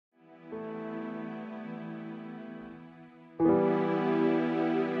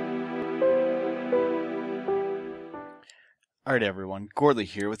Alright everyone, Gorley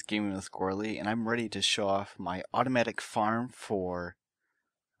here with Gaming with Gorley, and I'm ready to show off my automatic farm for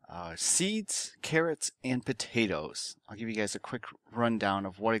seeds, carrots, and potatoes. I'll give you guys a quick rundown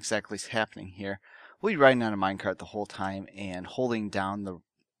of what exactly is happening here. We'll be riding on a minecart the whole time and holding down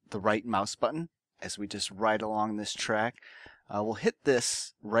the right mouse button as we just ride along this track. We'll hit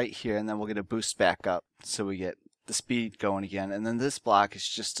this right here and then we'll get a boost back up so we get the speed going again, and then this block is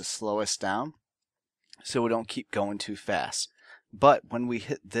just to slow us down so we don't keep going too fast. But when we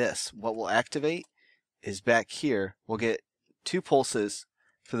hit this, what will activate is back here, we'll get 2 pulses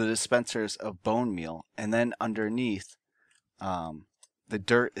for the dispensers of bone meal, and then underneath the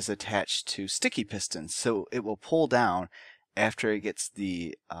dirt is attached to sticky pistons, so it will pull down after it gets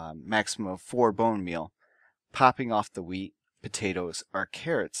the maximum of 4 bone meal, popping off the wheat, potatoes, or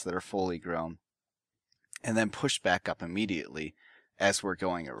carrots that are fully grown, and then push back up immediately as we're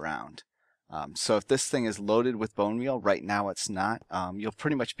going around. So if this thing is loaded with bone meal, right now it's not, you'll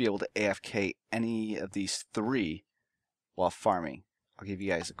pretty much be able to AFK any of these 3 while farming. I'll give you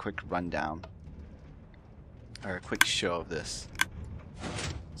guys a quick rundown, or a quick show of this.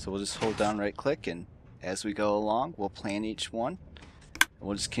 So we'll just hold down right click, and as we go along, we'll plan each one. And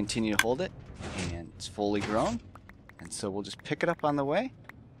we'll just continue to hold it, and it's fully grown. And so we'll just pick it up on the way,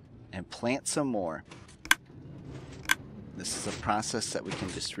 and plant some more. This is a process that we can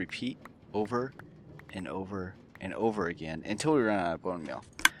just repeat over and over and over again until we run out of bone meal.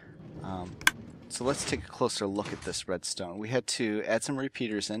 So let's take a closer look at this redstone. We had to add some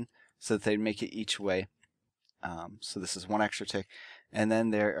repeaters in so that they'd make it each way. So this is 1 extra tick, and then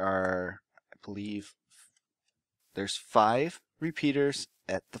there are, I believe, there's 5 repeaters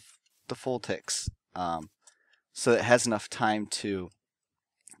at the full ticks. So it has enough time to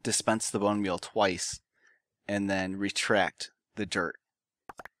dispense the bone meal twice and then retract the dirt.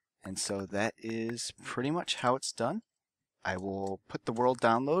 And so that is pretty much how it's done. I will put the world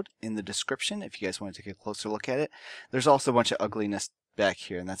download in the description if you guys want to take a closer look at it. There's also a bunch of ugliness back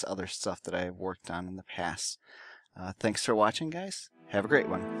here, and that's other stuff that I've worked on in the past. Thanks for watching, guys. Have a great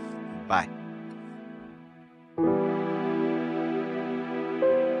one. Bye.